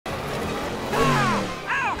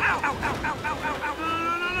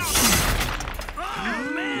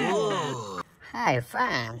Hi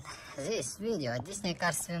fam, this video Disney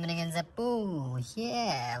cars swimming in the pool.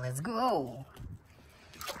 Yeah, let's go.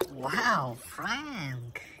 Wow,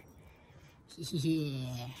 Frank.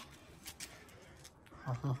 Yeah.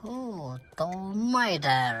 Oh,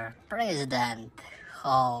 Tomater President.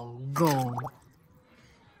 Oh, go.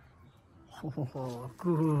 Oh,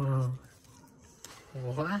 cool.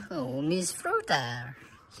 Wow, Miss Fruiter.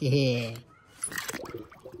 Yeah.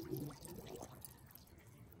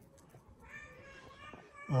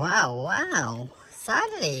 Wow,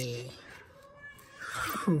 Sally.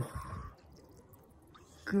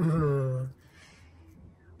 Cool.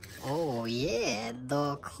 Oh yeah,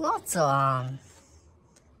 the clothes on.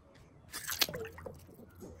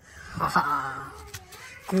 Haha.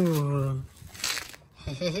 Cool.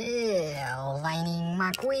 Lightning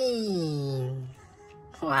McQueen.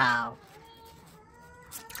 Wow.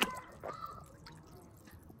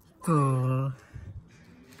 Cool.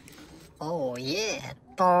 Oh yeah,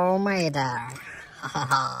 Tomater.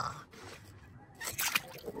 Haha.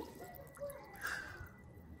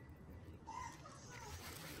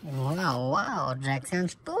 Wow, Jackson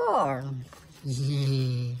Storm.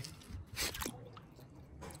 Yeah.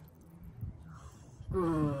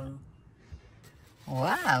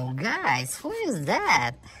 Wow, guys, who is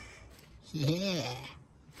that? Yeah.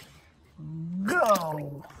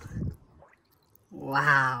 Go.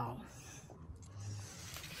 Wow.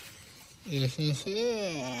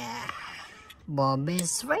 Yeah. Bobby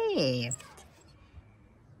Swift.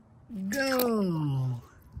 Go.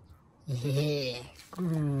 Yeah.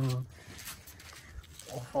 Cool.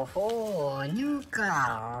 Oh, new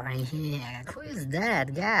car. Yeah. Who is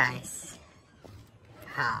that, guys?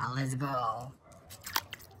 Let's go.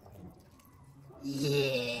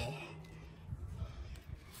 Yeah.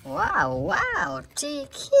 Wow,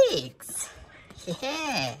 Chick Hicks.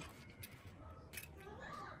 Yeah.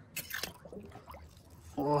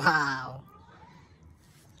 Wow,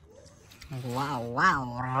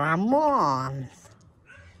 Ramon.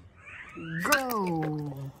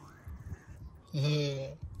 Go. Yeah.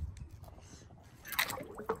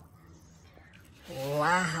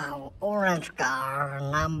 Wow, orange car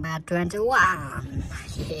number 21.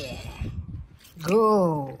 Yeah.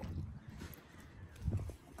 Go.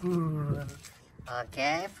 Good.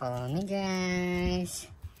 Okay, follow me, guys.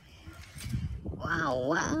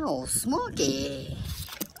 Wow, Smokey.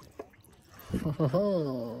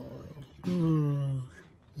 Oh,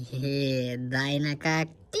 yeah, Dynaka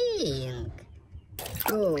Pink.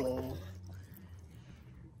 Go.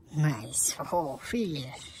 Nice. Oh,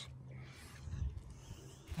 fish.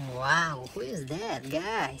 Wow, who is that,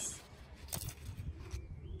 guys?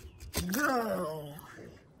 Go.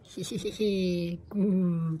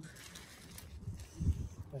 Cool.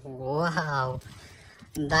 Wow,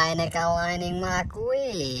 Dynaka Lightning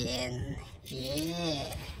McQueen.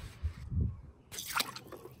 Yeah.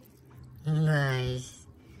 Nice.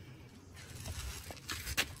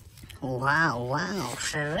 Wow,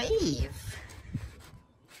 Sheriff.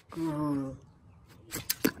 Cool.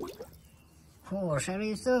 Oh,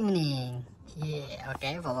 Sheriff summoning. Yeah,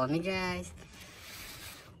 okay, follow me, guys.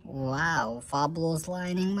 Wow, Fabulous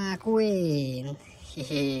Lightning McQueen.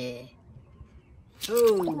 Yeah.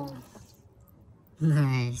 Oh,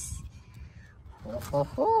 nice.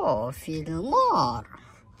 Feel more.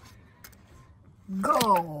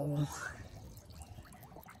 Go.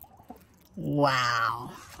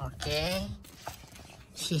 Wow, okay.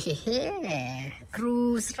 Yeah,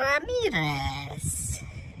 Cruz Ramirez.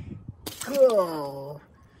 Go.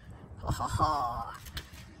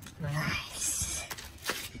 Nice.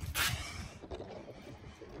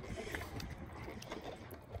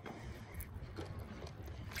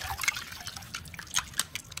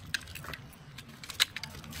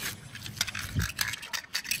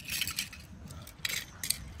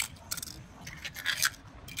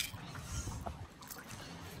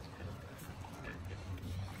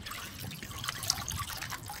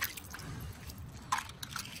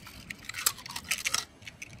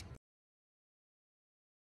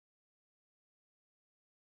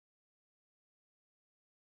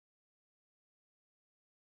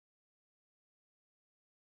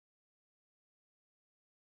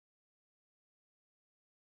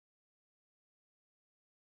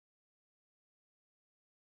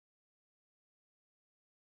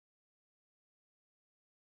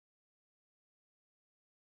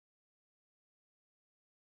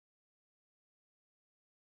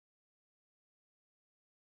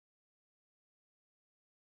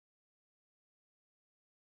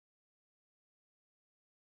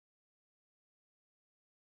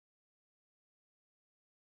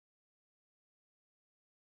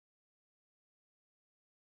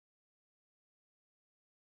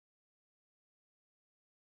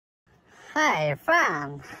 Hey,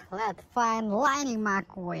 fam, let's find Lightning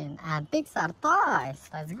McQueen and Pixar toys.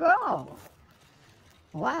 Let's go.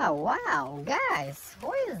 Wow, guys,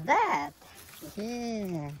 who is that?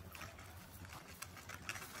 Yeah.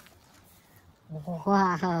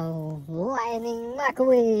 Wow, Lightning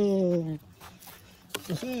McQueen.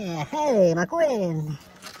 Yeah, hey, McQueen.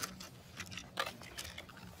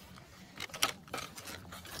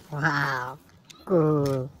 Wow,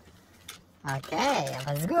 cool. Okay,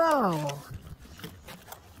 let's go.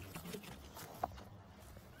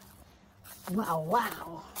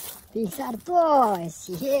 Wow. Pixar toys,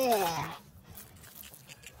 yeah.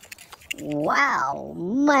 Wow,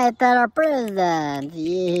 my terror present,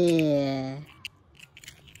 yeah.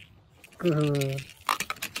 Good.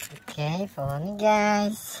 Okay, follow me,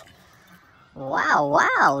 guys.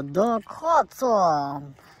 Wow, Dog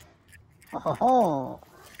Hudson. Oh.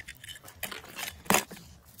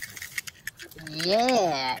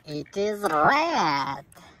 Yeah, it is red.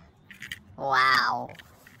 Wow.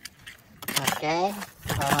 Okay,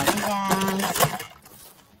 follow me, guys.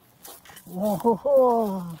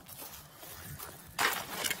 Whoa.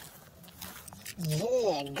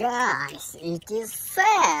 Yeah, guys, it is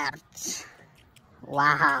search.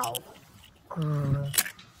 Wow. Cool.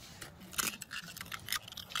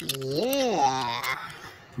 Yeah.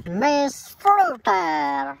 Miss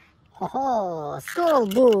Fruiter. Oh, school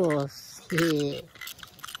bus. Yeah.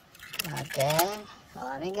 Okay,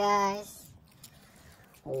 follow me, guys.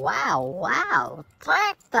 Wow,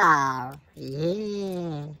 tractor.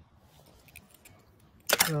 Yeah.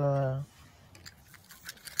 Cool.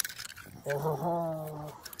 Oh.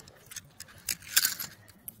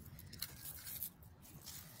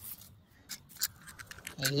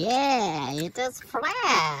 Yeah, it is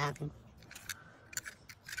flat.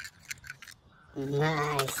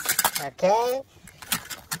 Nice. Okay.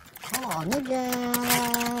 Come on, you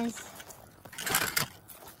guys.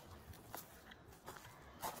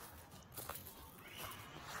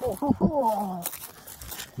 Oh.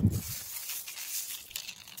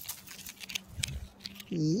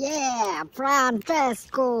 Yeah,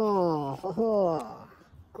 Francesco. Oh.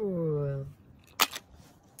 Cool.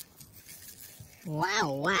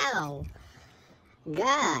 Wow.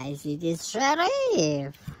 Guys, it is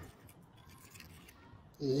Sheriff.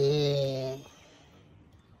 Yeah.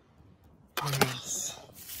 Nice.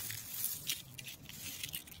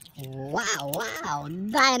 Wow.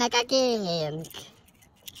 Dynaka King.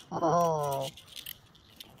 Oh.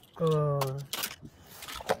 Cool.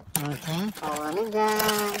 Okay, follow me,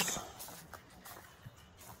 guys.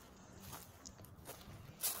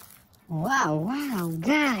 Wow,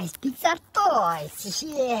 guys, Pixar toys.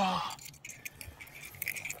 Yeah.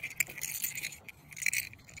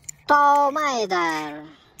 Tomater.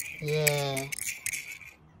 Yeah.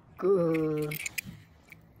 Cool.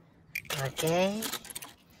 Okay.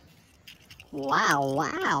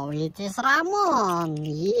 Wow, it is Ramon.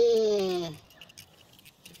 Yeah.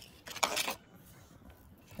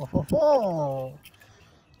 Oh.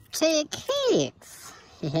 Chick Hicks.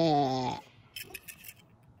 Yeah.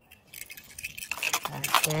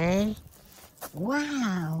 Okay.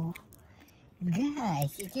 Wow.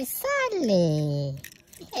 Guys, it is Sally.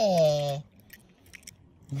 Yeah.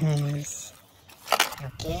 Nice.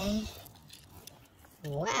 Okay.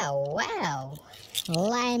 Wow.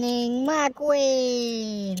 Lightning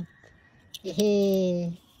McQueen. Yeah.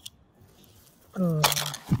 Good.